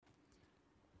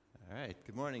All right,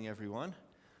 good morning, everyone.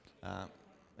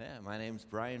 My name's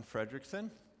Brian Fredrickson.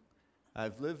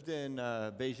 I've lived in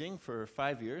Beijing for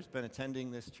 5 years, been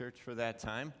attending this church for that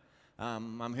time.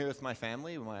 I'm here with my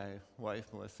family. My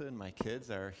wife, Melissa, and my kids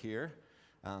are here.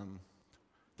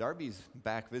 Darby's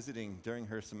back visiting during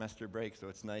her semester break, so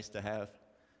it's nice to have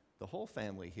the whole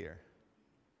family here.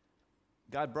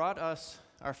 God brought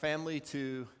our family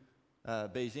to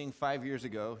Beijing 5 years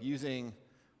ago using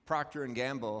Procter &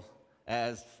 Gamble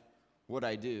as what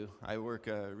I do. I work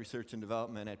research and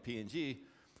development at P&G,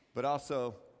 but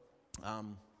also,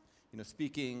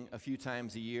 speaking a few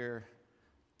times a year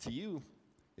to you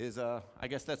is, I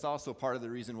guess that's also part of the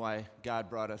reason why God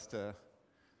brought us to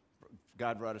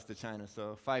China.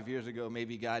 So 5 years ago,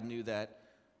 maybe God knew that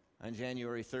on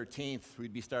January 13th,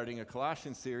 we'd be starting a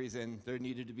Colossians series, and there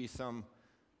needed to be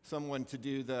someone to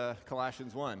do the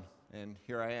Colossians 1, and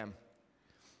here I am.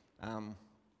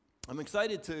 I'm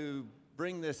excited to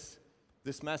bring this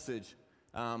message,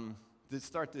 to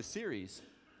start this series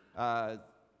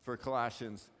for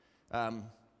Colossians.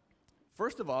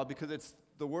 First of all, because it's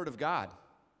the Word of God.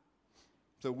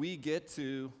 So we get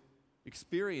to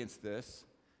experience this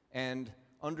and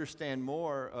understand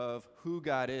more of who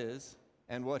God is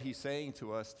and what He's saying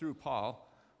to us through Paul,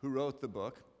 who wrote the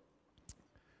book.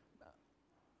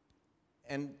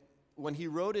 And when he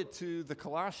wrote it to the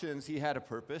Colossians, he had a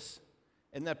purpose.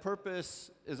 And that purpose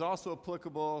is also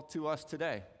applicable to us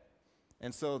today.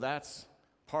 And so that's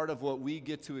part of what we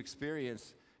get to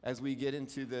experience as we get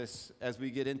into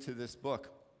this book.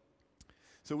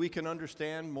 So we can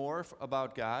understand more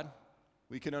about God.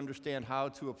 We can understand how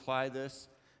to apply this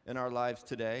in our lives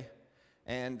today.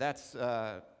 And that's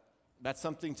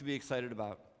something to be excited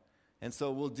about. And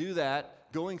so we'll do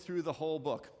that going through the whole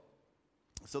book.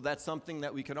 So that's something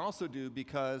that we can also do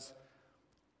because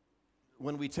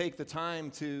when we take the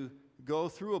time to go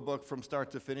through a book from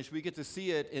start to finish, we get to see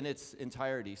it in its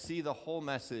entirety, see the whole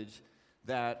message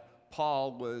that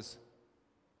Paul was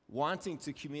wanting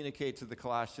to communicate to the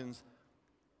Colossians.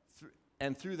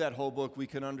 And through that whole book, we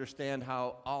can understand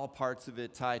how all parts of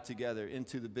it tie together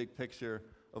into the big picture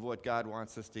of what God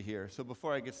wants us to hear. So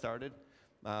before I get started,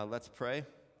 let's pray.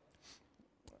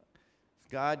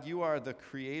 God, you are the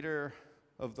creator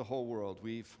of the whole world.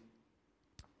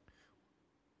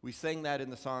 We sang that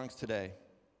in the songs today,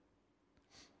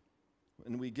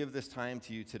 and we give this time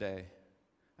to you today.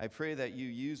 I pray that you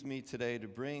use me today to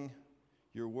bring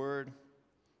your word,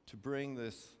 to bring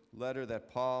this letter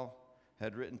that Paul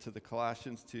had written to the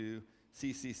Colossians to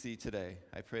CCC today.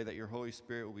 I pray that your Holy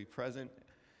Spirit will be present,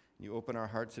 and you open our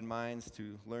hearts and minds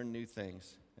to learn new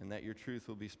things, and that your truth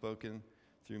will be spoken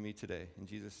through me today. In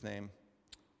Jesus' name,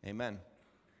 amen.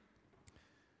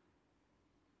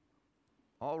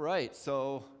 All right,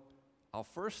 so I'll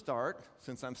first start,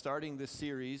 since I'm starting this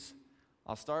series,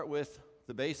 I'll start with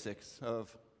the basics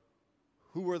of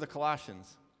who were the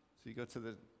Colossians. So you go to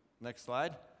the next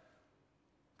slide.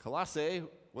 Colossae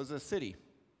was a city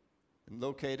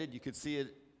located, you could see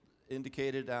it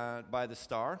indicated by the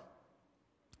star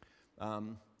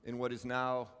in what is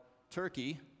now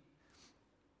Turkey.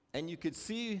 And you could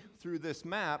see through this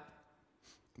map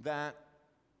that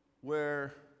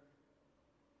where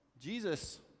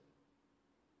Jesus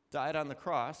died on the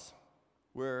cross,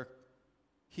 where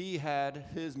he had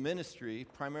his ministry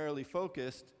primarily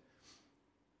focused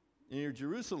near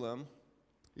Jerusalem,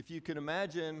 if you can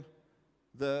imagine,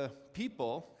 the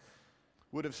people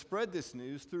would have spread this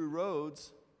news through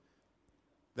roads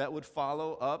that would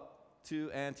follow up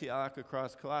to Antioch,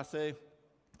 across Colossae,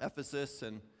 Ephesus,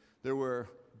 and there were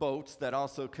boats that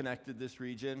also connected this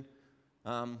region,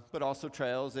 but also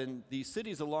trails, and these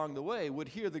cities along the way would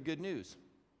hear the good news.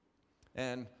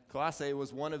 And Colossae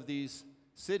was one of these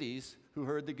cities who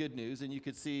heard the good news, and you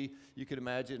could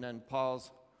imagine on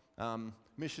Paul's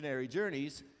missionary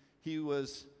journeys, he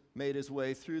made his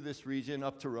way through this region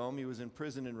up to Rome. He was in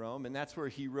prison in Rome, and that's where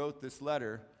he wrote this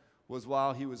letter, was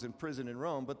while he was in prison in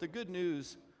Rome. But the good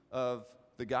news of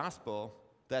the gospel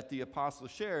that the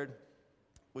apostles shared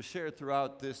was shared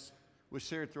throughout this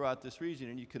region,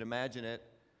 and you can imagine it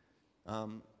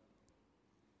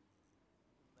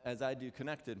as I do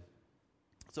connected.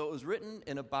 So it was written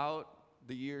in about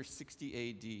the year 60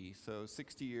 A.D., so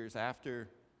 60 years after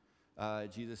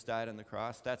Jesus died on the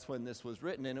cross. That's when this was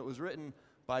written, and it was written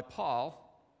by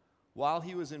Paul while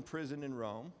he was in prison in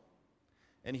Rome,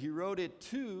 and he wrote it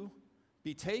to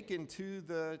be taken to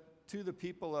the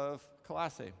people of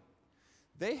Colossae.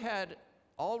 They had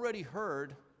already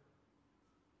heard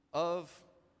of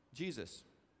Jesus.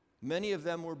 Many of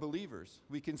them were believers.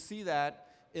 We can see that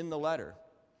in the letter.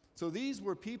 So these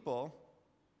were people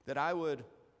that I would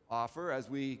offer as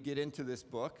we get into this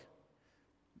book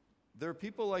they're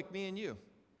people like me and you.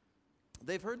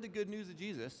 They've heard the good news of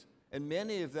Jesus, and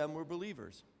many of them were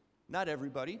believers. Not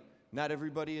everybody. Not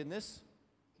everybody in the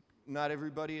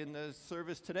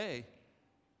service today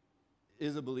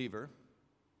is a believer.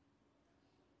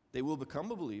 They will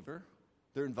become a believer.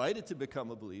 They're invited to become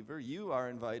a believer. You are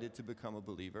invited to become a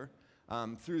believer.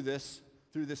 Through this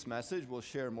message, we'll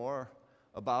share more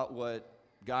about what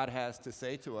God has to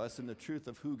say to us and the truth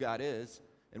of who God is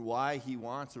and why he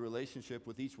wants a relationship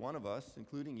with each one of us,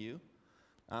 including you.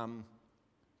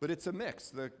 But it's a mix.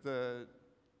 The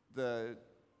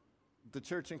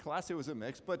church in Colossae was a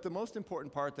mix, but the most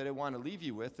important part that I want to leave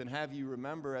you with and have you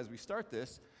remember as we start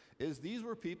this is these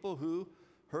were people who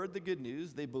heard the good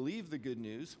news, they believed the good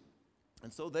news,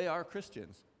 and so they are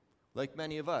Christians, like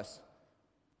many of us.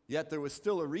 Yet there was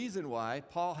still a reason why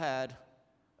Paul had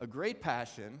a great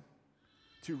passion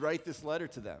to write this letter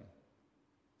to them.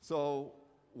 So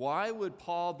why would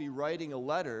Paul be writing a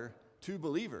letter to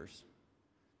believers?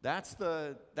 That's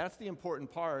the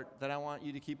important part that I want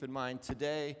you to keep in mind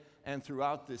today and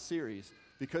throughout this series,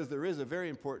 because there is a very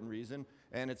important reason,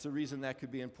 and it's a reason that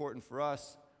could be important for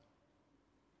us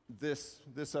this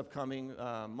upcoming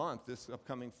month, this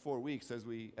upcoming 4 weeks as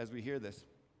we hear this.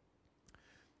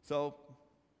 So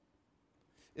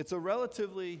it's a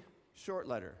relatively short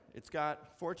letter. It's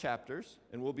got 4 chapters,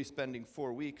 and we'll be spending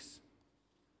 4 weeks.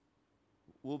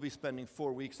 We'll be spending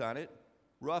 4 weeks on it.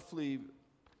 Roughly,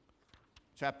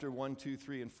 chapter 1, 2,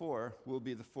 3, and 4 will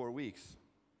be the 4 weeks.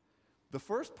 The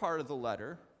first part of the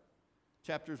letter,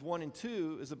 chapters 1 and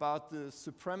 2, is about the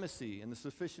supremacy and the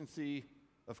sufficiency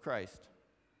of Christ.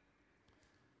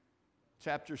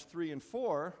 Chapters 3 and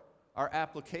 4 are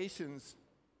applications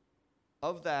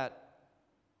of that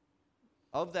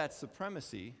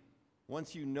supremacy.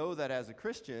 Once you know that as a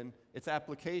Christian, it's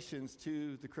applications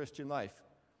to the Christian life.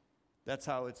 That's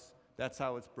how it's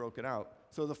broken out.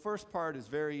 So the first part is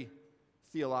very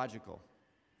theological.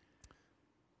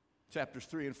 Chapters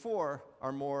 3 and 4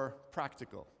 are more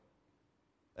practical,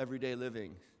 everyday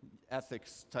living,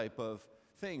 ethics type of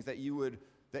things that you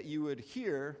would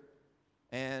hear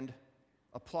and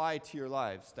apply to your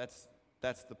lives. That's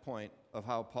the point of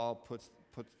how Paul puts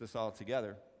this all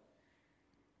together.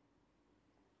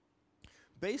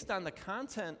 Based on the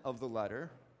content of the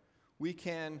letter, we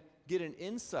can get an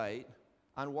insight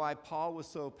on why Paul was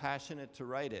so passionate to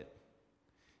write it.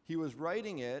 He was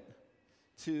writing it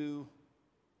to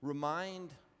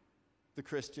remind the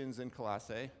Christians in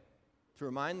Colossae, to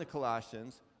remind the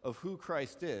Colossians of who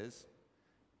Christ is,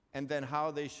 and then how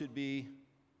they should be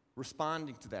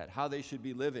responding to that, how they should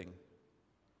be living.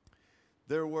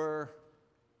 There were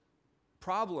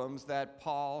problems that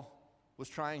Paul was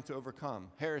trying to overcome.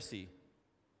 Heresy.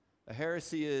 A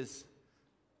heresy is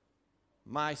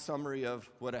my summary of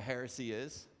what a heresy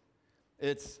is.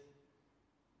 It's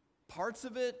parts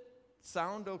of it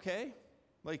sound okay.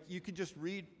 Like you could just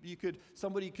read,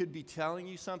 somebody could be telling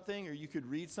you something, or you could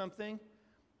read something,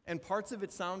 and parts of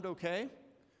it sound okay.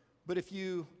 But if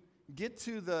you get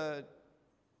to the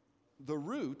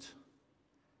root,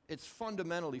 it's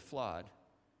fundamentally flawed,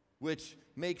 which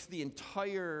makes the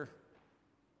entire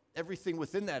everything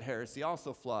within that heresy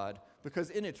also flawed,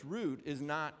 because in its root is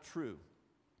not true.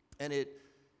 And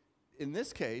in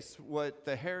this case, what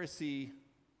the heresy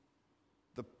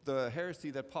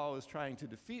that Paul was trying to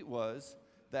defeat was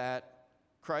that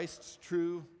Christ's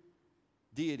true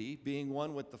deity, being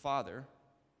one with the Father,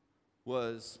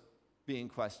 was being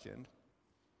questioned.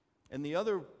 And the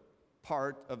other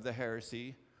part of the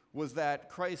heresy was that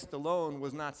Christ alone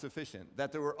was not sufficient,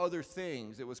 that there were other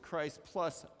things. It was Christ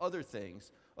plus other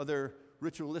things, other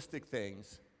ritualistic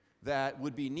things that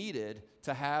would be needed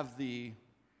to have the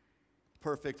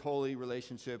perfect, holy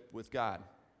relationship with God.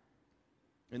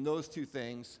 And those two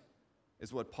things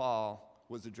is what Paul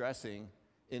was addressing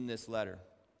in this letter.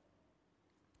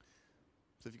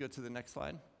 So if you go to the next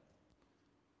slide.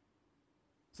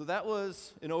 So that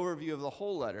was an overview of the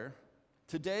whole letter.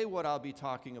 Today, what I'll be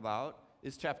talking about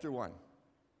is chapter 1.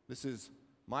 This is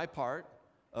my part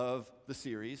of the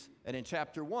series. And in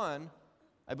chapter 1,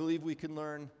 I believe we can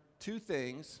learn 2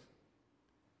 things,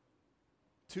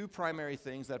 2 primary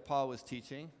things that Paul was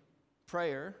teaching: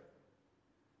 prayer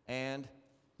and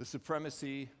the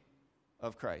supremacy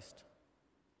of Christ.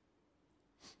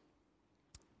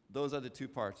 Those are the 2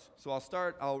 parts. So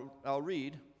I'll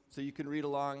read, so you can read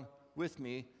along with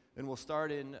me, and we'll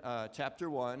start in chapter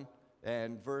 1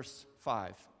 and verse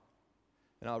 5.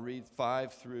 And I'll read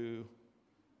 5 through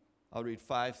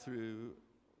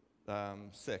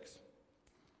 6.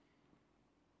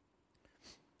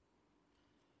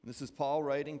 This is Paul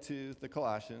writing to the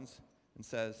Colossians and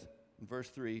says in verse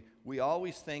 3, "We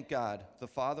always thank God, the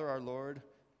Father our Lord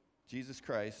Jesus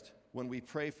Christ, when we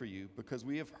pray for you, because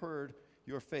we have heard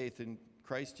your faith in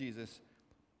Christ Jesus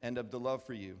and of the love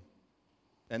for you,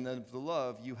 and of the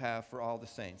love you have for all the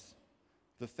saints.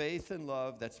 The faith and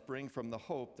love that spring from the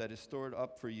hope that is stored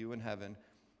up for you in heaven,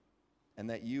 and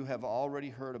that you have already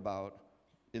heard about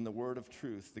in the word of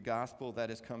truth, the gospel that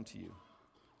has come to you.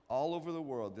 All over the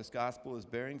world, this gospel is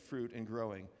bearing fruit and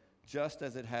growing, just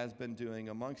as it has been doing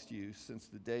amongst you since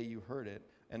the day you heard it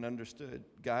and understood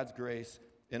God's grace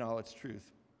in all its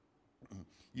truth.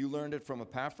 You learned it from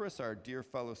Epaphras, our dear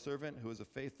fellow servant, who is a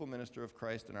faithful minister of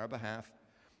Christ in our behalf,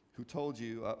 who told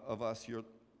you of us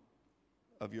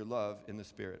of your love in the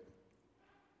Spirit.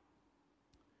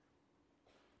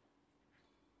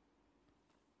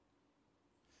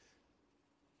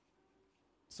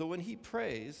 So when he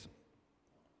prays,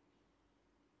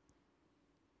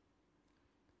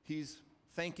 he's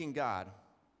thanking God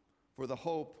for the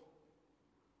hope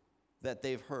that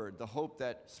they've heard, the hope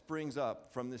that springs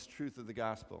up from this truth of the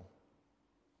gospel.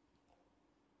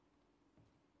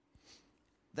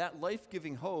 That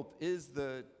life-giving hope is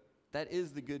the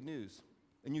good news.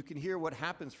 And you can hear what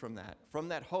happens from that. From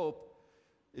that hope,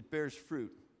 it bears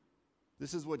fruit.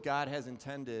 This is what God has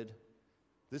intended.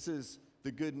 This is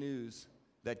the good news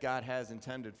that God has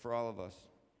intended for all of us.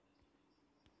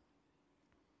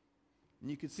 And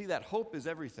you can see that hope is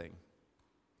everything.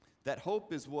 That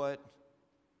hope is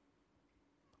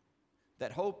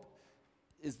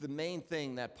the main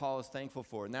thing that Paul is thankful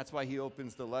for. And that's why he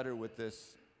opens the letter with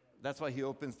this. That's why he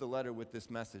opens the letter with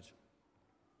this message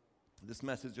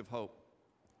of hope.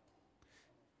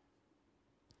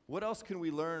 What else can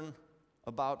we learn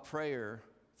about prayer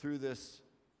through this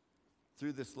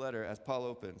letter as Paul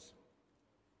opens?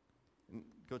 And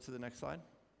go to the next slide.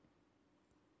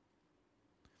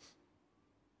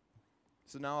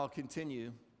 So now I'll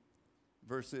continue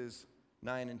verses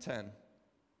 9 and 10.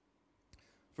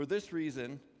 For this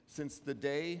reason, since the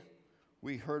day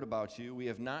we heard about you, we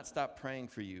have not stopped praying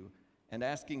for you and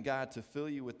asking God to fill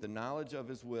you with the knowledge of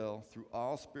his will through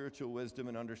all spiritual wisdom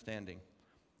and understanding.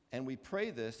 And we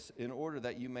pray this in order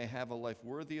that you may have a life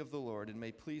worthy of the Lord and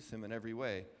may please him in every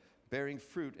way, bearing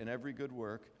fruit in every good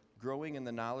work, growing in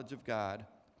the knowledge of God,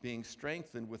 being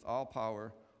strengthened with all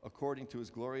power according to his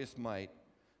glorious might,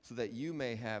 so that you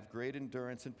may have great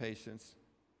endurance and patience,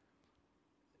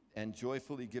 and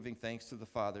joyfully giving thanks to the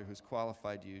Father who's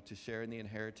qualified you to share in the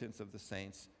inheritance of the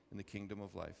saints in the kingdom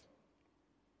of life.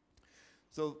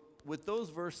 So with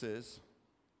those verses,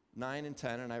 9 and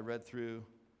 10, and I read through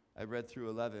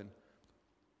 11,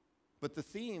 but the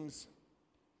themes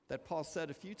that Paul said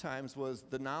a few times was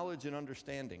the knowledge and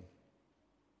understanding.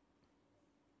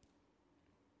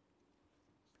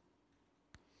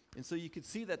 And so you could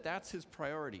see that that's his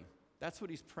priority. That's what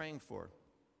he's praying for.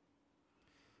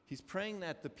 He's praying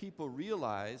that the people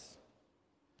realize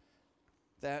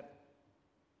that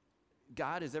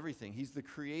God is everything. He's the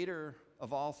creator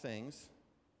of all things.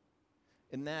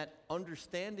 And that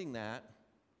understanding that,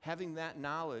 having that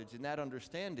knowledge and that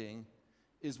understanding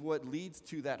is what leads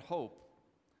to that hope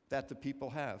that the people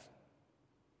have.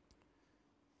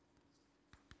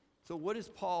 So what is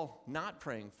Paul not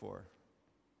praying for?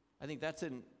 I think that's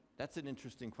an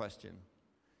interesting question.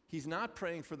 He's not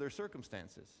praying for their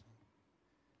circumstances.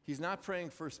 He's not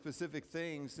praying for specific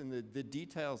things in the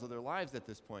details of their lives at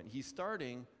this point. He's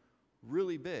starting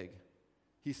really big.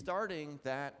 He's starting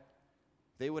that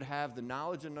they would have the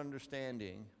knowledge and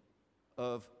understanding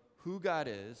of who God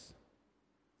is,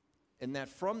 and that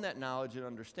from that knowledge and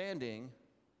understanding,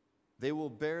 they will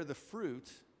bear the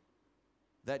fruit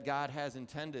that God has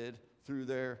intended through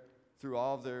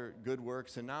all of their good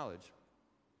works and knowledge.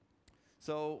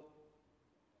 So,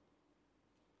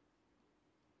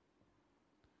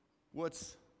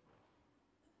 what's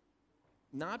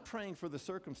not praying for the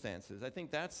circumstances, I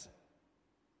think that's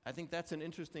an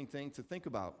interesting thing to think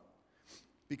about.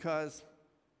 Because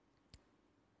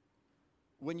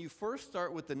when you first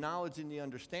start with the knowledge and the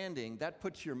understanding, that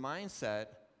puts your mindset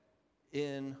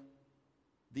in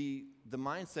the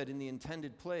mindset in the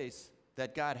intended place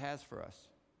that God has for us.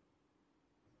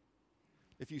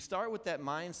 If you start with that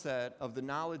mindset of the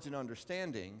knowledge and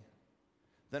understanding,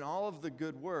 then all of the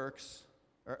good works,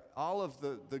 or all of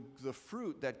the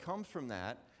fruit that comes from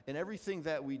that, and everything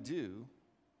that we do,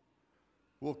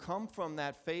 will come from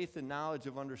that faith and knowledge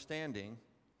of understanding,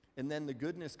 and then the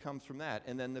goodness comes from that,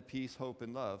 and then the peace, hope,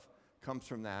 and love comes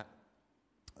from that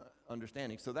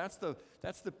understanding. So that's the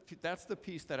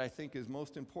piece that I think is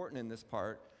most important in this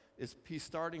part, is peace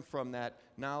starting from that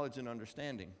knowledge and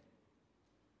understanding.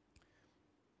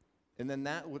 And then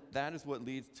that is what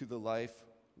leads to the life,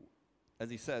 as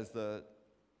he says, a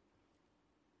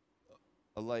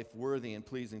a life worthy and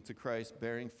pleasing to Christ,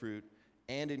 bearing fruit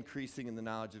and increasing in the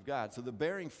knowledge of God. So the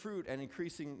bearing fruit and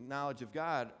increasing knowledge of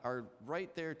God are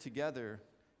right there together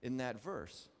in that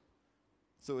verse.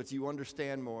 So it's you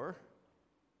understand more,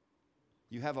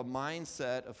 you have a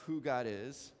mindset of who God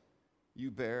is,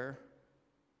 you bear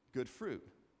good fruit,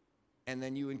 and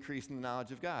then you increase in the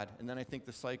knowledge of God. And then I think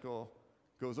the cycle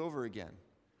goes over again.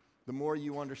 The more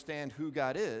you understand who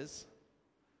God is,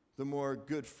 the more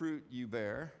good fruit you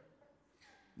bear,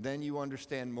 then you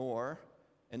understand more,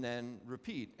 and then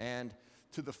repeat. And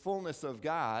to the fullness of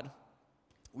God,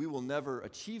 we will never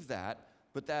achieve that,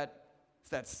 but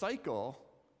that cycle,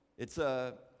 it's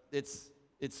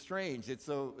strange. It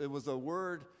was a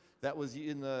word that was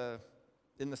in the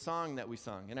song that we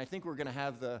sung. And I think we're going to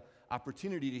have the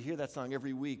opportunity to hear that song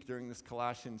every week during this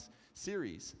Colossians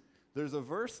series. There's a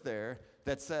verse there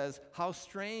that says, how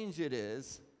strange it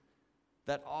is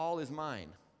that all is mine.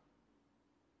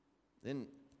 And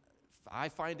I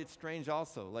find it strange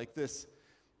also. Like this,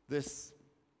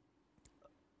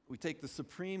 we take the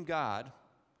supreme God,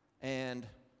 and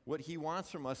what he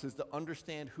wants from us is to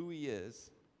understand who he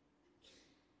is.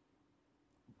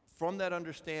 From that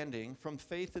understanding, from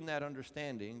faith in that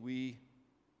understanding, we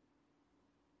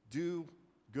do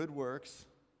good works,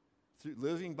 through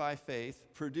living by faith,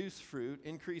 produce fruit,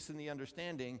 increase in the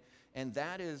understanding, and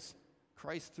that is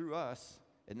Christ through us,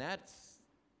 and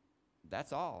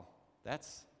that's all.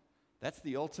 That's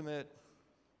the ultimate,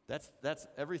 that's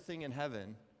everything in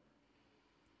heaven.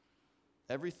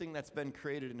 Everything that's been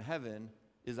created in heaven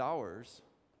is ours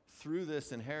through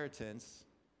this inheritance,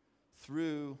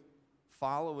 through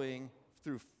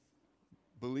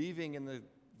believing in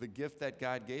the gift that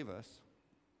God gave us.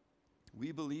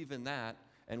 We believe in that,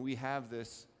 and we have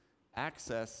this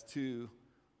access to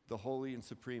the holy and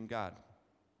supreme God.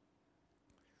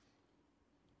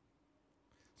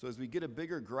 So as we get a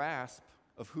bigger grasp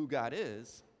of who God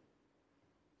is,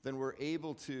 then we're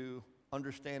able to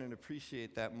understand and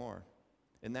appreciate that more.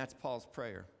 And that's Paul's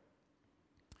prayer.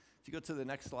 If you go to the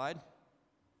next slide.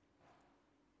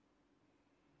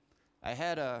 I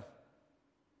had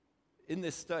in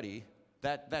this study,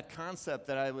 that concept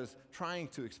that I was trying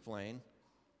to explain,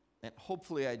 and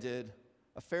hopefully I did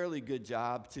a fairly good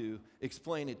job to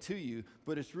explain it to you,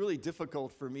 but it was really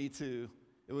difficult for me to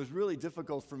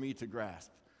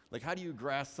grasp. Like, how do you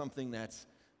grasp something that's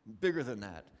bigger than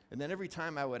that? And then every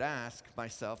time I would ask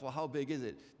myself, well, how big is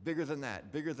it? Bigger than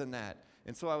that, bigger than that.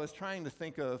 And so I was trying to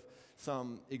think of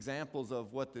some examples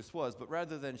of what this was, but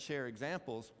rather than share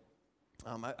examples,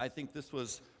 I think this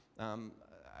was,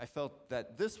 I felt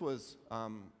that this was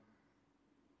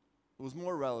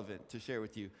more relevant to share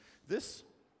with you. This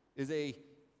is a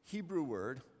Hebrew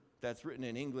word that's written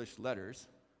in English letters.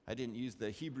 I didn't use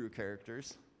the Hebrew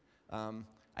characters.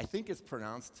 I think it's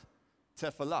pronounced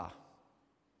tefillah.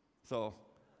 So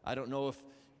I don't know if,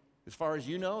 as far as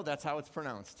you know, that's how it's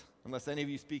pronounced, unless any of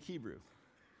you speak Hebrew.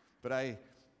 But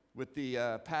with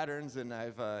the patterns, and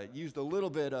I've used a little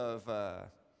bit of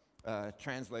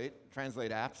translate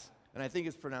apps, and I think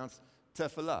it's pronounced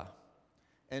tefillah.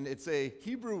 And it's a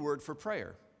Hebrew word for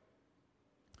prayer.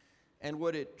 And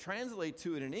what it translates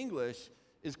to in English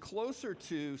is closer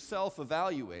to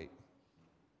self-evaluate,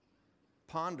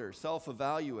 ponder,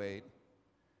 self-evaluate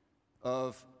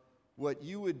of what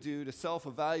you would do to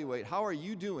self-evaluate. How are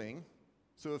you doing?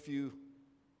 So if you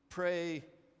pray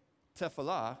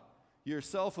tefillah, you're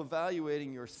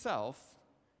self-evaluating yourself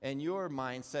and your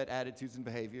mindset, attitudes, and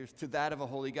behaviors to that of a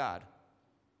holy God.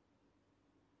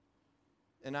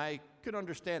 And I could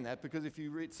understand that because if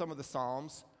you read some of the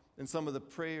Psalms and some of the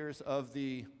prayers of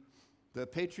the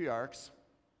patriarchs,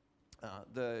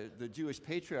 the Jewish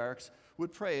patriarchs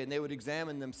would pray, and they would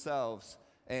examine themselves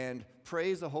and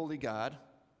praise a holy God,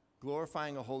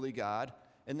 glorifying a holy God,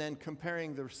 and then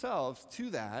comparing themselves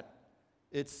to that.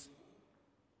 It's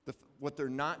what they're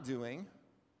not doing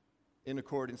in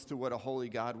accordance to what a holy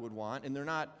God would want, and they're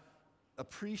not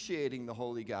appreciating the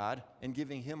holy God and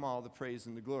giving him all the praise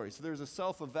and the glory. So there's a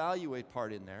self-evaluate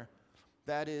part in there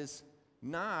that is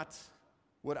not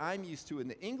what I'm used to in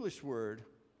the English word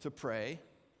to pray,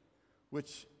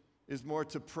 which is more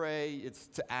to pray, it's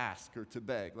to ask or to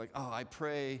beg. Like, oh, I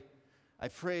pray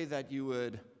that you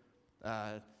would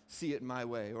see it my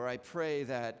way, or I pray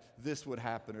that this would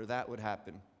happen or that would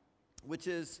happen, which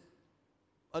is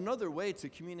another way to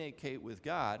communicate with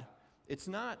God. It's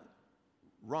not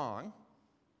wrong.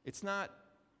 It's not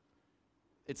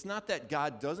that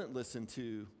God doesn't listen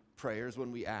to prayers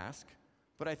when we ask,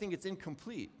 but I think it's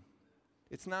incomplete.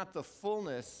 It's not the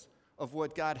fullness of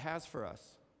what God has for us.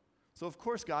 So of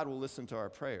course God will listen to our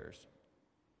prayers.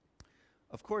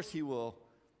 Of course He wants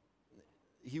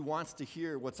to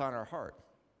hear what's on our heart.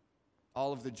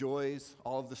 all of the joys,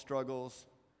 all of the struggles,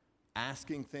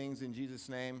 asking things in Jesus'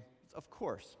 name? Of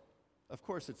course. Of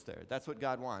course it's there. That's what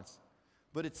God wants.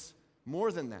 But it's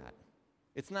more than that.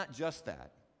 It's not just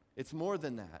that. It's more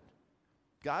than that.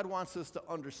 God wants us to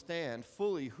understand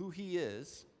fully who He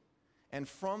is, and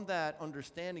from that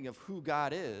understanding of who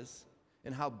God is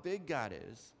and how big God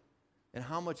is and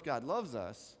how much God loves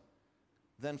us,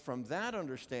 then from that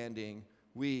understanding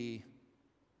we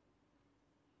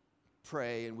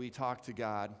pray and we talk to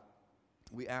God.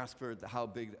 We ask for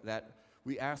that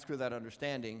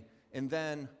understanding, and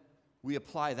then we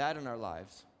apply that in our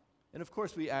lives. And of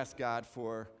course we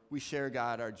share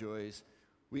God our joys.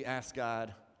 We ask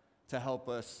God to help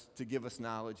us, to give us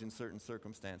knowledge in certain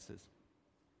circumstances.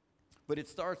 But it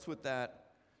starts with that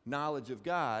knowledge of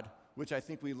God, which I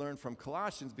think we learn from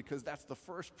Colossians, because that's the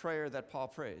first prayer that Paul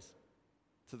prays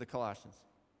to the Colossians.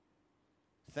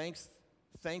 Thanks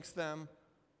them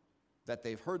that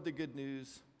they've heard the good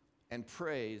news, and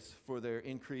prays for their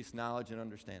increased knowledge and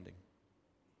understanding.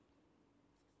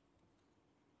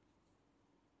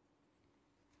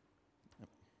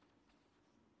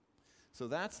 So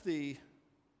that's the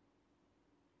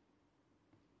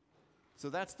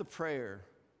prayer.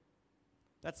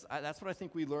 That's what I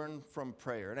think we learn from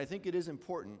prayer. And I think it is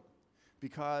important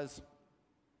because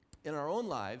in our own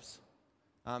lives,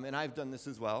 and I've done this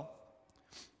as well,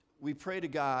 we pray to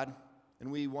God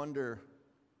and we wonder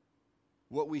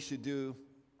what we should do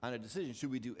on a decision.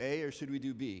 Should we do A or should we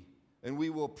do B? And we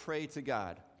will pray to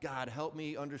God. God, help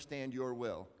me understand your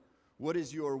will. What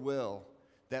is your will?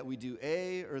 That we do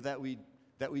A or that we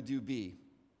do B?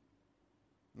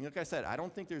 And like I said, I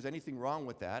don't think there's anything wrong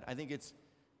with that. I think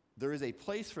there is a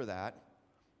place for that.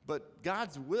 But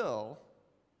God's will,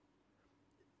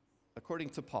 according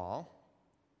to Paul,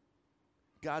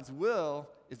 God's will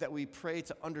is that we pray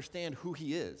to understand who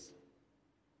He is.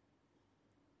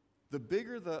 The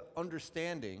bigger the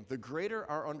understanding, the greater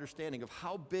our understanding of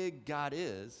how big God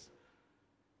is,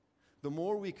 the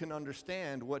more we can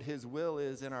understand what His will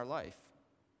is in our life.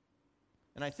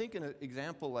 And I think in an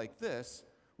example like this,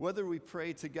 whether we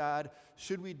pray to God,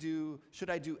 should I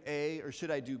do A or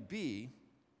should I do B,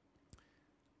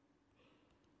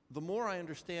 the more I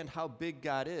understand how big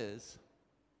God is,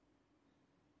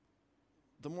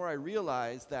 the more I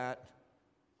realize that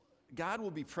God will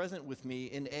be present with me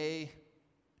in A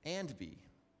and B,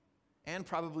 and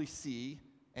probably C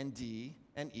and D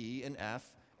and E and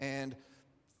F, and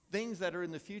things that are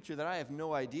in the future that I have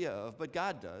no idea of, but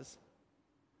God does.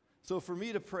 So for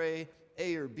me to pray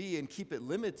A or B and keep it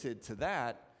limited to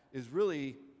that is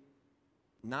really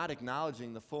not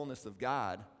acknowledging the fullness of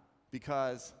God,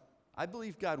 because I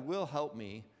believe God will help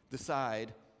me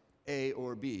decide A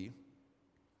or B.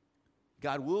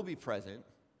 God will be present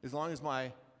as long as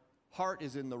my heart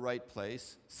is in the right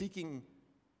place, seeking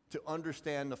to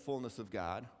understand the fullness of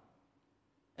God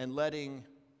and letting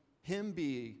Him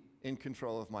be in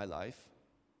control of my life,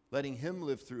 letting Him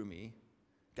live through me.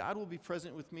 God will be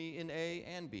present with me in A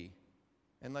and B.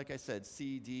 And like I said,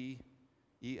 C, D,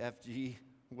 E, F, G,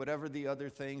 whatever the other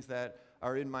things that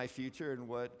are in my future and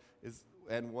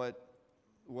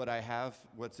what I have,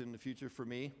 what's in the future for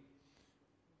me.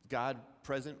 God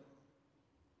present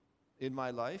in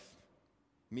my life,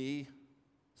 me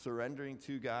surrendering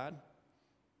to God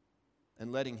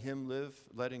and letting Him live,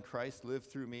 letting Christ live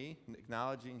through me, and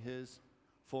acknowledging His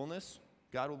fullness,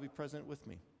 God will be present with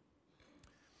me.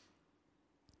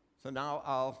 So now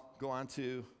I'll go on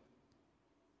to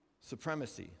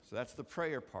supremacy. So that's the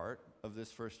prayer part of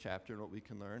this first chapter and what we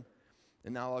can learn.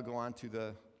 And now I'll go on to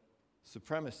the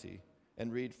supremacy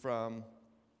and read from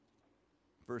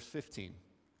verse 15.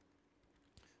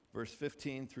 Verse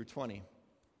 15 through 20,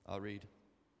 I'll read.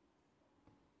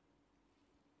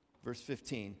 Verse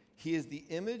 15, He is the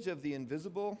image of the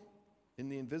invisible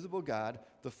God,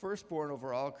 the firstborn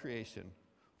over all creation.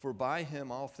 For by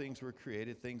Him all things were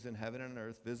created, things in heaven and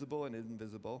earth, visible and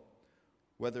invisible,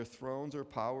 whether thrones or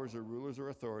powers or rulers or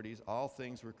authorities, all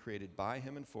things were created by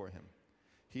Him and for Him.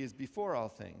 He is before all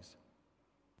things,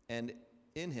 and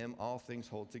in Him all things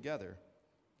hold together.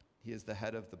 He is the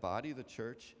head of the body, the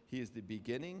church. He is the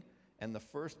beginning and the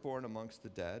firstborn amongst the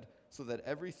dead, so that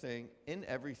in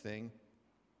everything,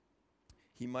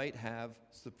 He might have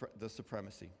the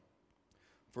supremacy.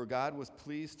 For God was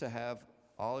pleased to have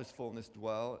all His fullness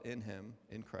dwell in Him,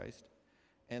 in Christ,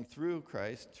 and through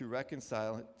Christ to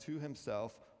reconcile to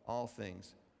Himself all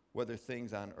things, whether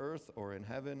things on earth or in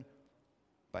heaven,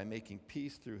 by making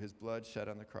peace through His blood shed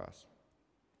on the cross.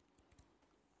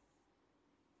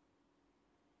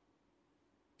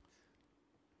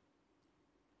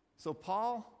 So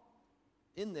Paul,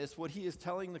 in this, what he is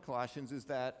telling the Colossians is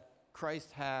that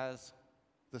Christ has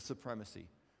the supremacy.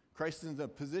 Christ is in the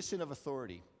position of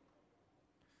authority.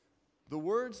 The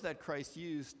words that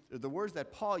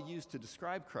Paul used to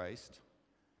describe Christ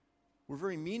were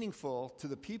very meaningful to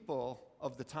the people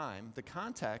of the time. The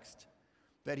context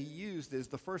that he used is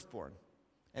the firstborn.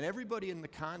 And everybody in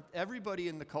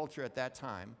the culture at that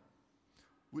time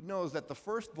would know that the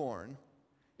firstborn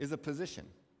is a position.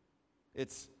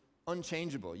 It's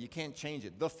unchangeable. You can't change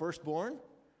it. The firstborn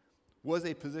was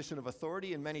a position of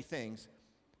authority in many things.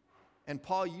 And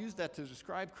Paul used that to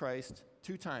describe Christ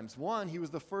 2 times. One, he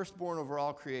was the firstborn over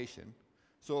all creation.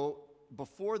 So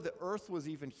before the earth was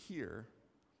even here,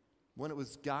 when it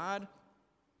was God,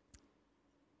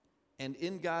 and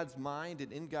in God's mind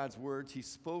and in God's words, he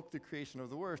spoke the creation of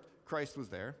the world, Christ was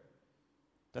there.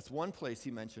 That's one place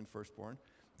he mentioned firstborn.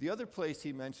 The other place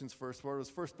he mentions firstborn was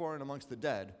firstborn amongst the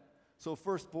dead. So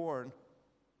firstborn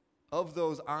of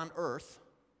those on earth,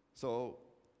 so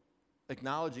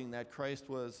acknowledging that Christ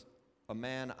was a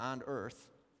man on earth,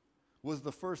 was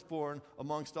the firstborn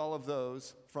amongst all of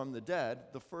those from the dead,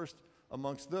 the first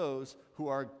amongst those who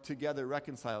are together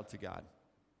reconciled to God.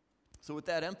 So with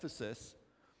that emphasis,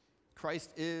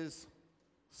 Christ is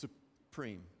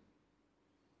supreme.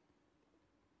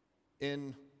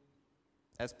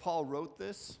 As Paul wrote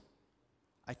this,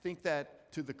 I think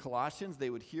that to the Colossians, they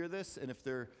would hear this, and if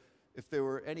there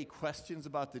were any questions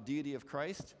about the deity of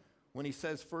Christ, when he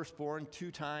says firstborn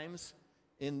 2 times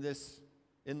in this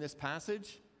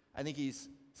passage, I think he's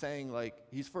saying, like,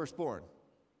 he's firstborn.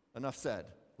 Enough said.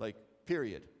 Like,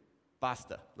 period.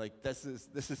 Basta. Like, this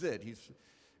is it.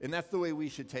 And that's the way we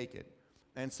should take it.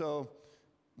 And so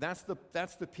that's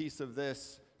the piece of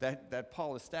this that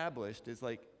Paul established, is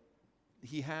like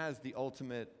he has the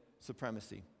ultimate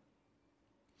supremacy.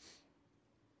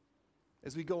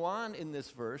 As we go on in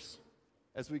this verse,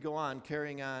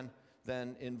 carrying on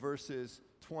then in verses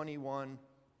 21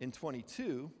 and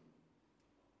 22,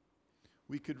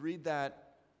 we could read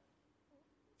that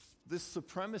this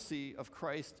supremacy of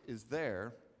Christ is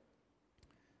there,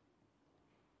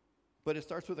 but it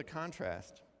starts with a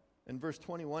contrast. In verse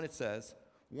 21 it says,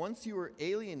 "Once you were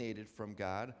alienated from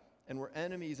God and were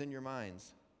enemies in your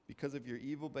minds because of your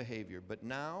evil behavior, but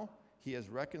now he has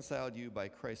reconciled you by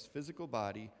Christ's physical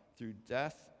body through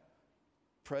death,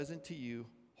 to present you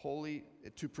holy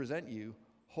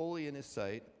in his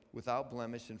sight, without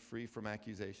blemish and free from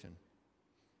accusation."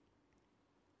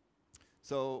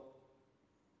 So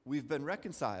we've been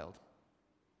reconciled.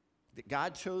 That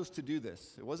God chose to do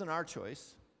this. It wasn't our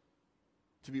choice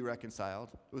to be reconciled.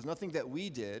 It was nothing that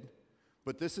we did,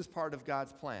 but this is part of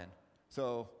God's plan.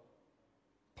 So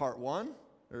part 1,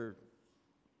 or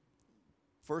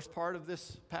first part of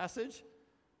this passage,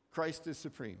 Christ is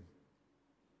supreme.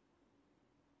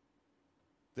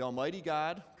 The Almighty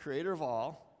God, creator of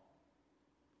all,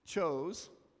 chose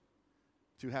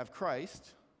to have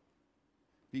Christ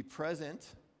be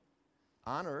present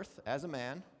on earth as a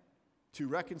man to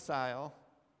reconcile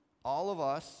all of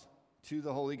us to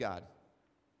the holy God.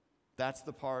 That's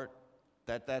the part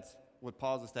that's what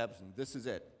Paul's establishing. This is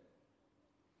it.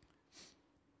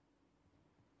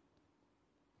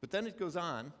 But then it goes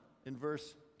on in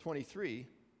verse 23,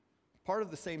 part of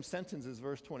the same sentence as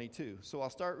verse 22. So I'll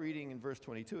start reading in verse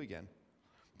 22 again.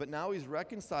 "But now he's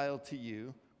reconciled to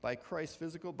you by Christ's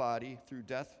physical body through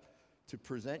death, to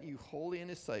present you holy in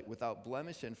his sight, without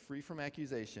blemish and free from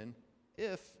accusation,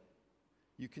 if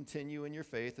you continue in your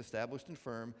faith, established and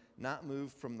firm, not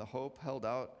moved from the hope held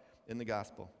out in the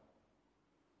gospel."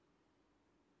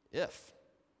 If.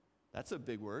 That's a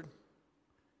big word.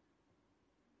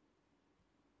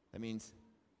 That means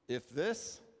if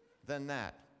this, then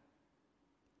that.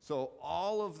 So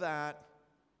all of that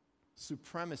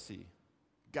supremacy,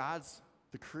 God's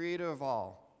the creator of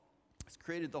all, has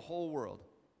created the whole world,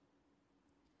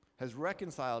 has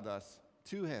reconciled us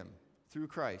to him through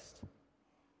Christ.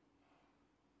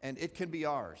 And it can be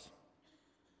ours.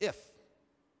 If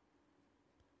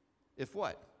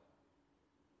what?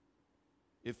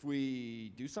 If we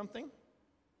do something?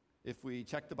 If we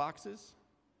check the boxes?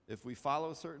 If we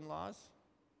follow certain laws?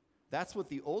 That's what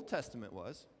the Old Testament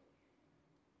was.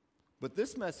 But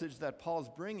this message that Paul's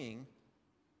bringing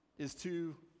is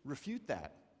to refute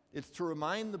that. It's to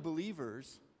remind the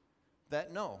believers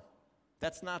that no,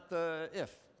 that's not the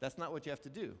if. That's not what you have to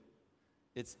do.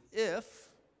 It's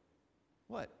if,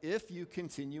 what? If you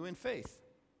continue in faith.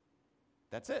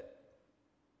 That's it.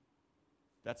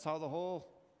 That's the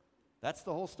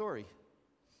whole story.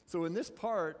 So in this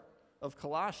part of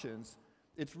Colossians,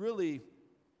 it's really,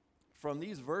 from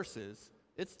these verses,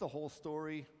 it's the whole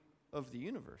story of the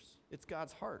universe. It's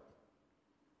God's heart.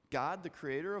 God, the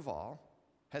creator of all,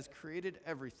 has created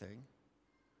everything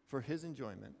for his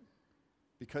enjoyment.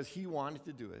 because he wanted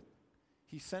to do it.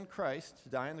 He sent Christ to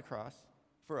die on the cross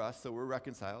for us, so we're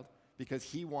reconciled, because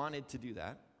he wanted to do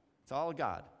that. It's all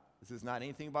God. This is not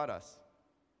anything about us.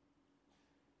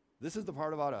 This is the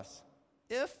part about us.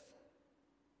 If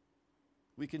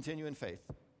we continue in faith,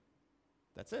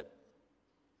 that's it.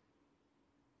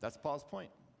 That's Paul's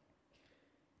point.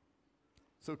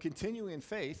 So continuing in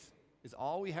faith is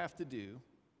all we have to do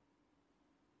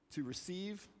to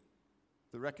receive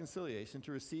the reconciliation,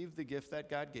 to receive the gift that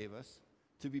God gave us,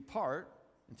 to be part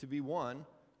and to be one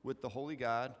with the holy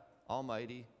God,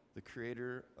 Almighty, the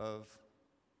creator of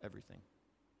everything.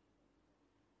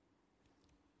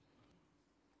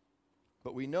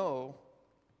 But we know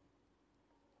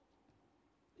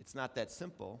it's not that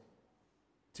simple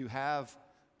to have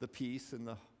the peace and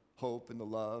the hope and the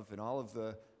love and all of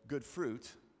the good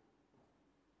fruit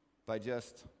by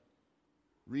just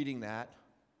reading that,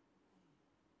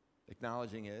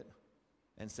 acknowledging it,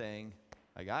 and saying,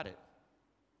 I got it.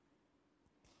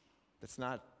 That's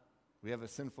not, we have a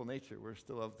sinful nature. We're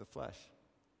still of the flesh.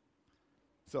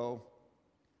 So,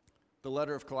 the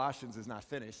letter of Colossians is not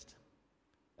finished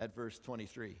at verse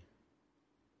 23.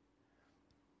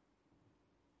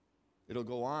 It'll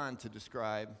go on to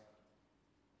describe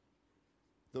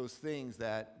those things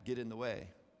that get in the way.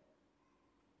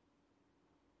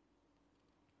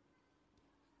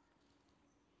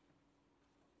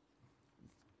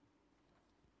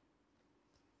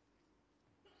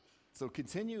 So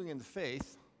continuing in the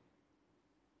faith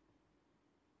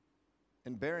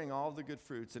and bearing all the good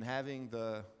fruits and having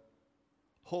the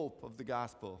hope of the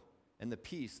gospel and the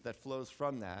peace that flows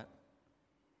from that,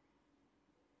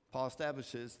 Paul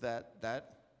establishes that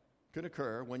that can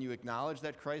occur when you acknowledge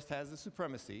that Christ has the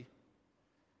supremacy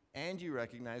and you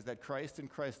recognize that Christ and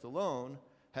Christ alone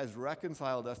has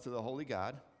reconciled us to the holy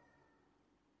God.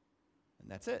 And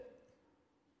that's it.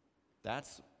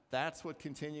 That's what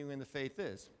continuing in the faith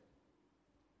is.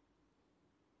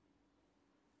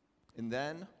 And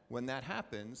then, when that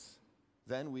happens,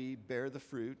 then we bear the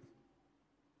fruit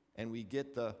and we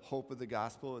get the hope of the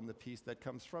gospel and the peace that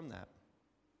comes from that.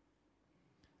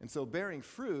 And so bearing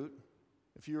fruit,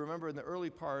 if you remember in the early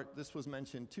part, this was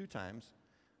mentioned 2 times.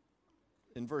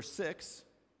 In verse 6,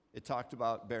 it talked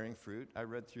about bearing fruit. I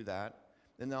read through that.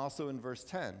 And then also in verse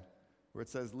 10, where it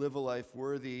says, live a life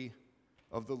worthy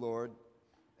of the Lord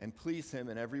and please him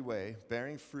in every way,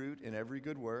 bearing fruit in every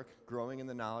good work, growing in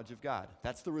the knowledge of God.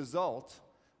 That's the result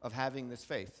of having this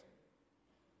faith.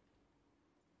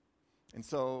 And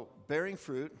so bearing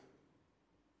fruit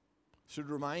should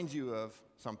remind you of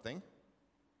something.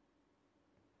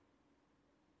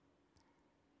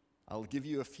 I'll give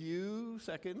you a few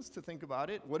seconds to think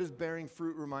about it. What does bearing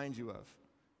fruit remind you of?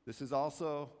 This is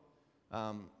also,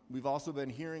 we've also been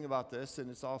hearing about this,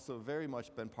 and it's also very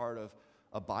much been part of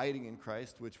abiding in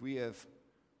Christ, which we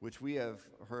have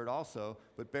heard also.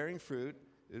 But bearing fruit,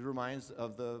 it reminds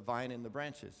of the vine and the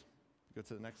branches. Go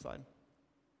to the next slide.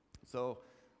 So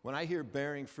when I hear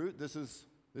bearing fruit, this is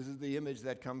the image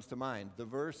that comes to mind. The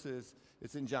verse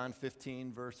it's in John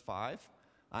 15, verse 5.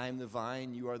 I am the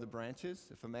vine, you are the branches.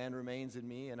 If a man remains in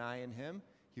me and I in him,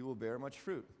 he will bear much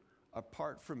fruit.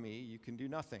 Apart from me, you can do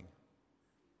nothing.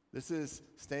 This is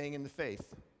staying in the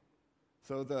faith.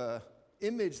 So the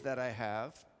image that I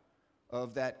have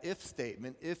of that if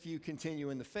statement, if you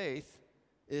continue in the faith,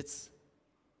 it's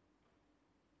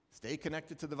stay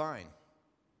connected to the vine.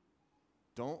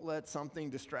 Don't let something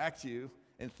distract you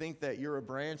and think that you're a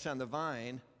branch on the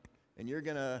vine and you're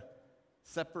going to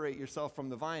separate yourself from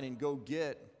the vine and go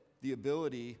get the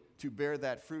ability to bear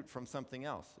that fruit from something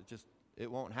else. It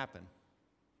won't happen.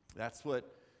 That's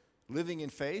what living in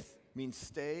faith means.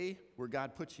 Stay where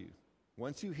God puts you.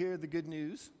 Once you hear the good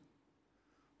news,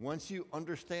 once you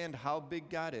understand how big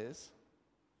God is,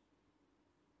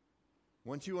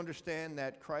 once you understand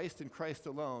that Christ and Christ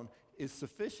alone is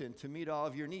sufficient to meet all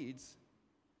of your needs,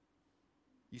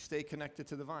 you stay connected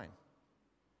to the vine.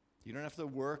 You don't have to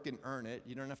work and earn it.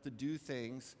 You don't have to do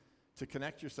things to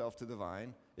connect yourself to the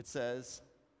vine. It says,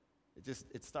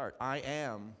 it starts, I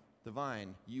am the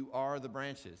vine. You are the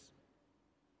branches.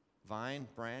 Vine,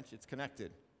 branch, it's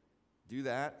connected. Do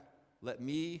that. Let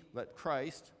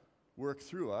Christ work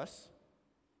through us,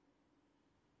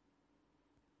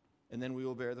 and then we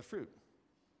will bear the fruit.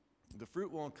 The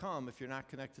fruit won't come if you're not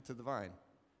connected to the vine.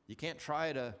 You can't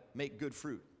try to make good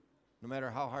fruit, no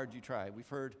matter how hard you try. We've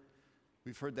heard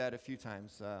that a few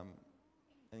times.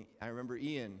 I remember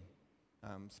Ian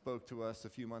spoke to us a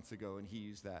few months ago, and he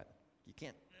used that. You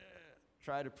can't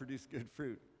try to produce good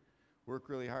fruit. Work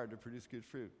really hard to produce good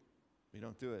fruit. We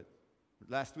don't do it.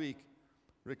 Last week,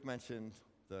 Rick mentioned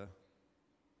the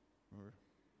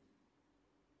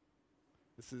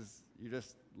You're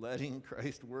just letting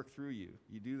Christ work through you.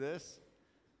 You do this,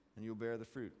 and you'll bear the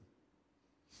fruit.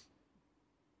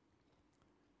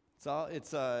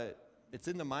 It's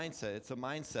in the mindset. It's a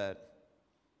mindset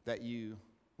that you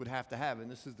would have to have.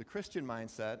 And this is the Christian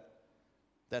mindset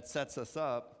that sets us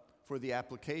up for the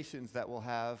applications that we'll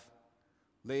have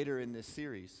later in this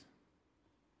series.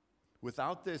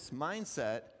 Without this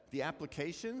mindset, the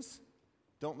applications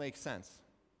don't make sense.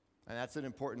 And that's an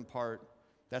important part.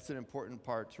 That's an important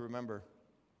part to remember.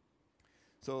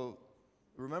 So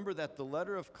remember that the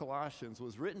letter of Colossians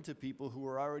was written to people who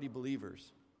were already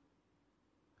believers.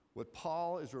 What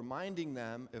Paul is reminding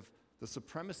them of the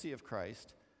supremacy of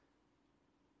Christ,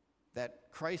 that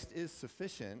Christ is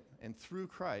sufficient, and through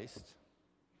Christ,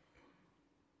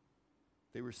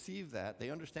 they receive that. They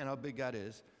understand how big God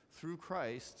is. Through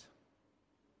Christ,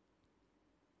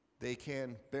 they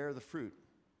can bear the fruit.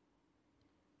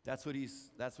 That's what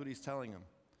he's telling them.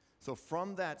 So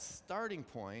from that starting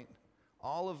point,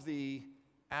 all of the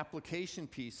application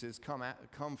pieces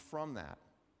come from that.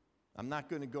 I'm not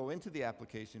going to go into the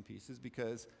application pieces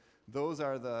because those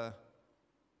are the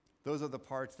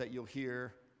parts that you'll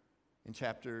hear in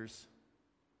chapters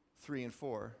 3 and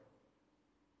 4.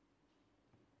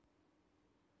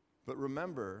 But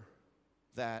remember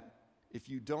that if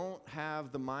you don't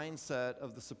have the mindset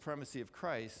of the supremacy of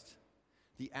Christ,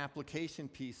 the application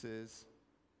pieces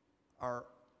are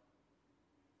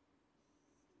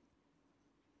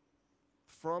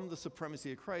from the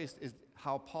supremacy of Christ is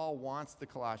how Paul wants the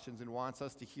Colossians and wants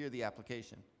us to hear the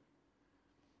application.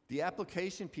 The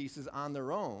application pieces on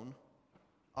their own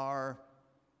are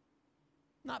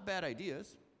not bad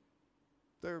ideas.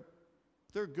 They're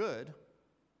good,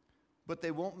 but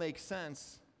they won't make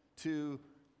sense to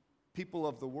people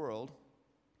of the world,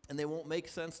 and they won't make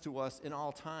sense to us in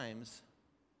all times,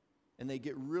 and they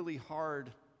get really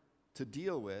hard to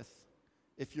deal with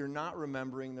if you're not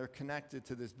remembering they're connected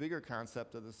to this bigger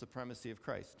concept of the supremacy of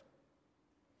Christ.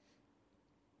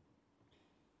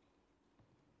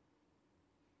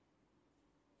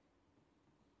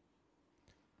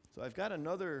 So I've got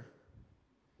another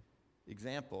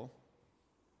example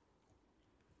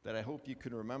that I hope you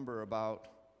can remember about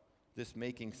this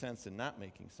making sense and not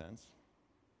making sense.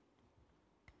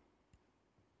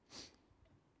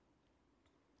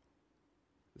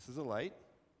 This is a light,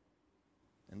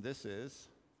 and this is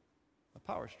a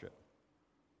power strip.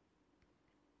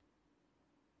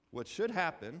 What should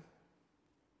happen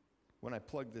when I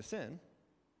plug this in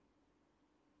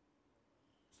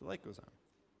is the light goes on.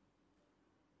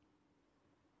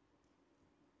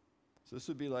 So this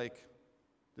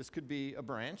could be a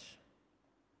branch,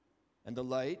 and the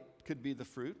light could be the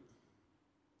fruit,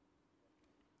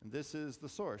 and this is the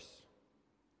source.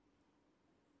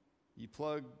 You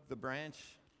plug the branch,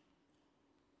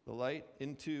 the light,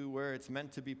 into where it's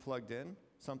meant to be plugged in,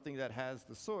 something that has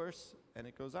the source, and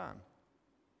it goes on.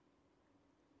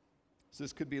 So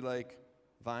this could be like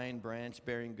vine, branch,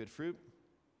 bearing good fruit,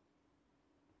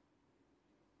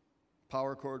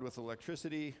 power cord with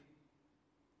electricity,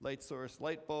 light source,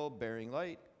 light bulb, bearing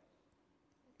light.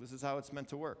 This is how it's meant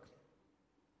to work.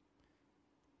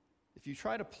 If you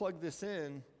try to plug this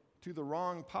in to the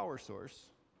wrong power source,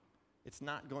 it's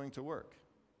not going to work.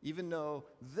 Even though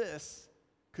this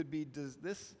could be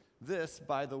this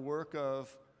by the work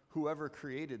of whoever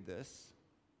created this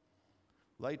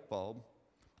light bulb,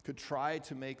 could try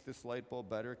to make this light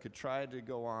bulb better, could try to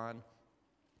go on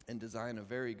and design a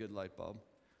very good light bulb.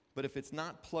 But if it's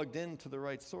not plugged into the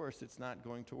right source, it's not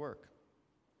going to work.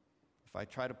 If I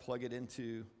try to plug it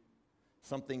into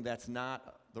something that's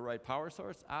not the right power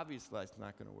source, obviously it's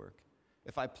not going to work.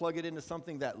 If I plug it into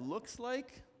something that looks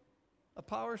like a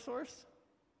power source,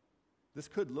 this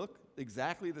could look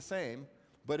exactly the same,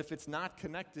 but if it's not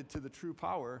connected to the true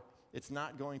power, it's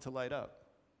not going to light up.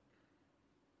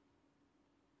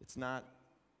 It's not,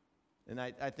 and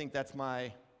I think that's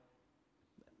my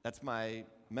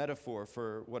metaphor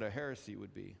for what a heresy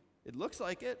would be. It looks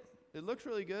like it looks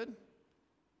really good,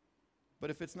 but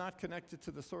if it's not connected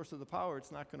to the source of the power,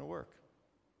 it's not going to work.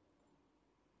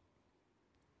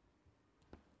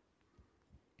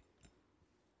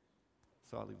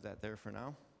 So I'll leave that there for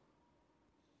now.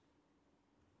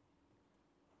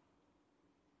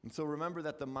 And so remember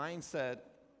that the mindset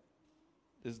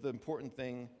is the important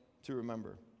thing to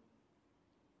remember.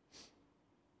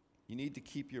 You need to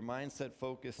keep your mindset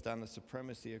focused on the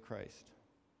supremacy of Christ,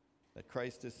 that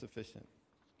Christ is sufficient.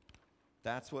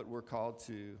 That's what we're called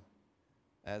to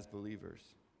as believers.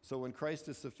 So when Christ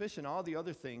is sufficient, all the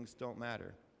other things don't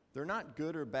matter. They're not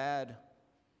good or bad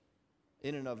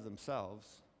in and of themselves,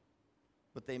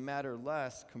 but they matter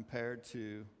less compared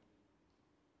to,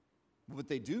 but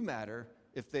they do matter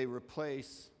if they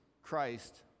replace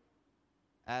Christ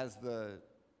as the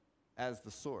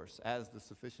source, as the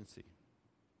sufficiency.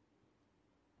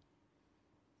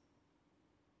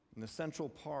 And the central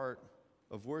part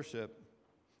of worship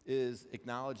is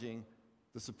acknowledging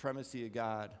the supremacy of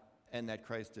God and that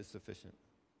Christ is sufficient.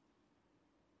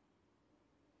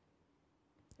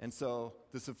 And so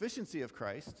the sufficiency of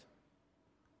Christ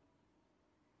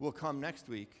will come next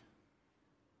week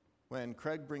when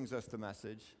Craig brings us the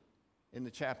message in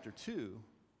the chapter 2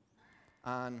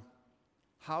 on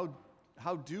how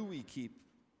do we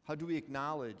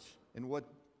acknowledge, and what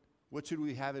should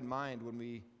we have in mind when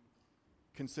we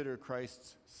consider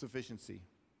Christ's sufficiency?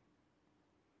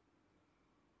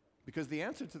 Because the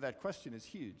answer to that question is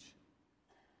huge.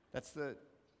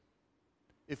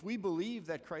 If we believe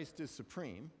that Christ is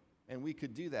supreme, and we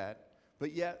could do that,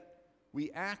 but yet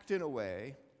we act in a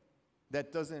way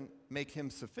that doesn't make him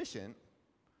sufficient,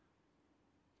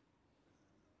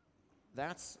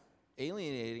 that's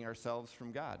alienating ourselves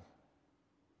from God.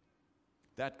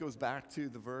 That goes back to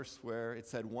the verse where it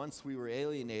said, once we were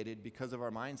alienated because of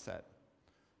our mindset.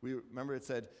 Remember it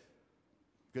said,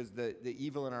 because the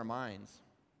evil in our minds.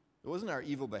 It wasn't our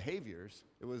evil behaviors,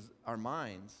 it was our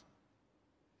minds.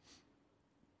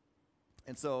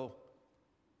 And so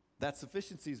that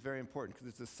sufficiency is very important because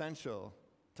it's essential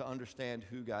to understand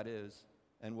who God is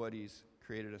and what he's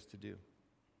created us to do.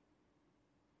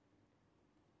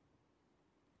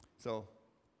 So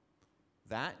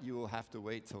that you will have to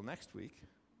wait till next week,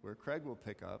 where Craig will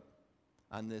pick up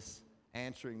on this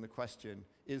answering the question,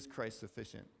 is Christ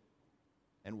sufficient?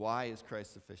 And why is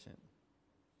Christ sufficient?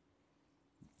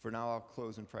 For now, I'll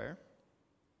close in prayer.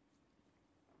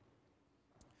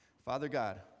 Father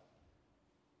God,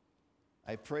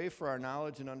 I pray for our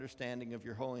knowledge and understanding of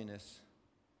your holiness.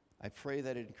 I pray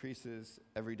that it increases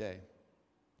every day.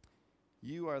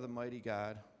 You are the mighty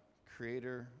God,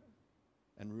 creator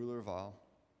and ruler of all.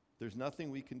 There's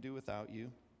nothing we can do without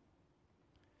you.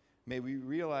 May we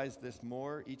realize this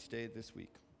more each day this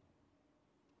week.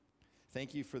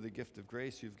 Thank you for the gift of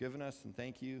grace you've given us, and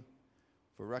thank you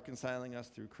for reconciling us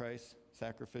through Christ's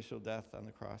sacrificial death on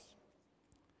the cross.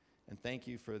 And thank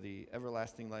you for the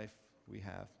everlasting life we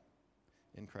have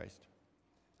in Christ.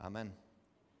 Amen.